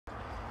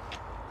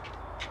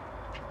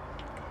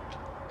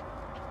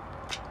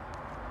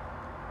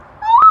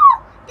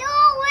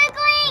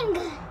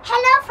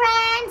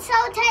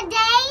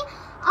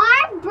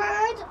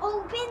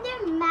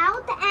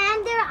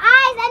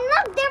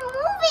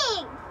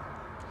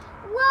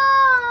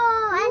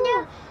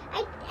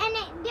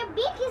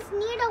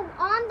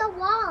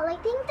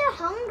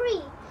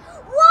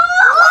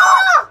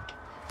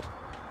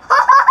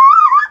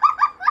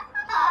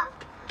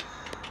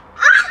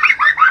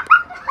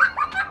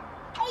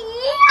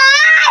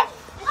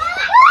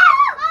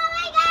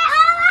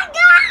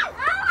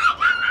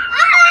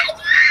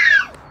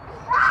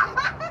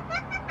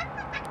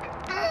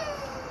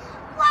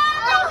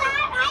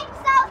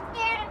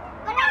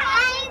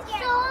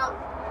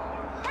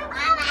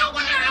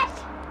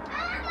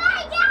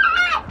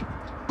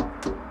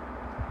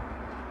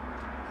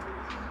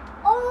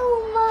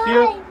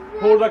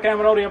the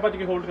camera और यहाँ पर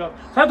के hold कर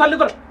सारे थल्ले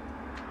उतर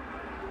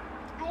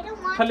I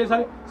don't want थल्ले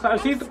सारे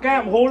see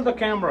the hold the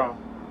camera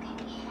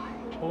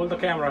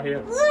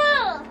here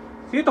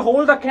see the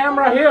hold the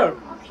camera here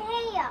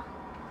Okay.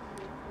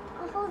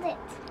 I'll hold it.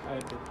 I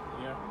do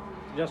yeah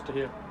just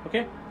here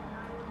okay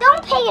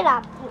Don't pick it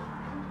up.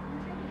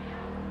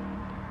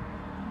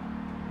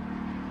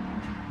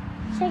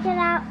 Check it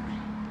out.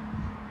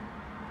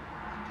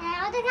 Can I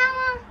hold the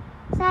camera?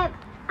 So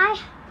I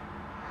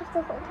have to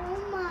hold. Oh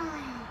my!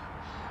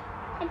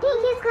 I think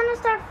he's gonna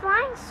start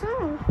flying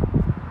soon.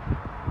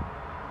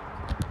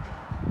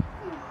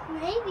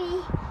 Maybe.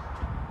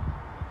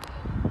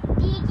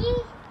 Gigi.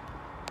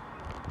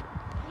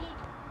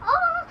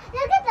 Oh,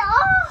 look at the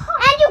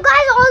and you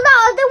guys, all the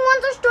other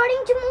ones are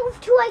starting to move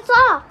too. I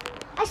saw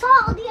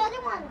all the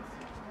other ones.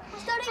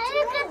 And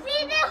you can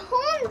see their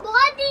whole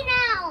body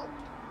now.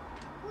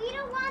 We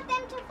don't want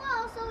them to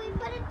fall, so we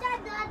put it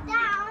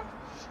down.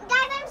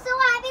 Guys, I'm so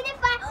happy to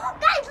find. Oh,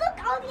 guys, look,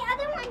 all the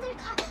other ones are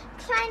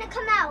trying to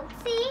come out.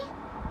 See?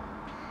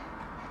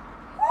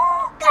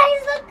 Oh, guys,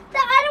 look,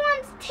 the other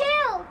ones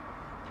too.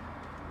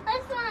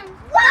 This one.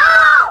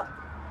 Wow!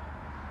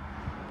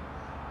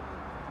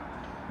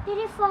 Did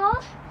it fall?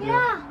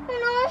 Yeah. Oh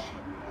no.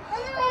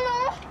 Oh no.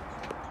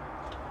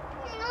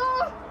 No.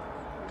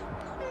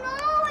 No,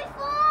 it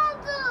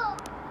falls.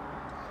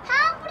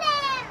 Help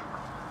them.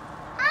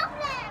 Help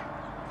them.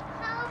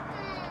 Help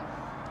them.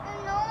 Oh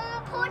no,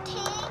 poor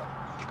thing.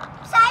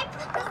 Side.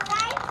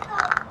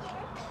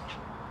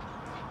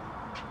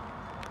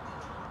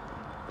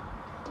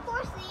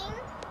 Poor thing.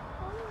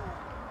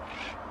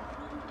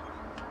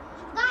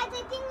 Guys, I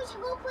think we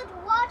should go put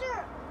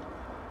water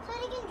so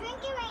they can drink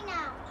it right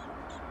now.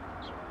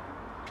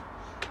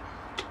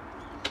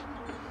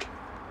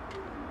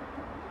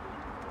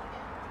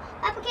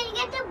 Papa, can you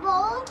get the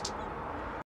bowl?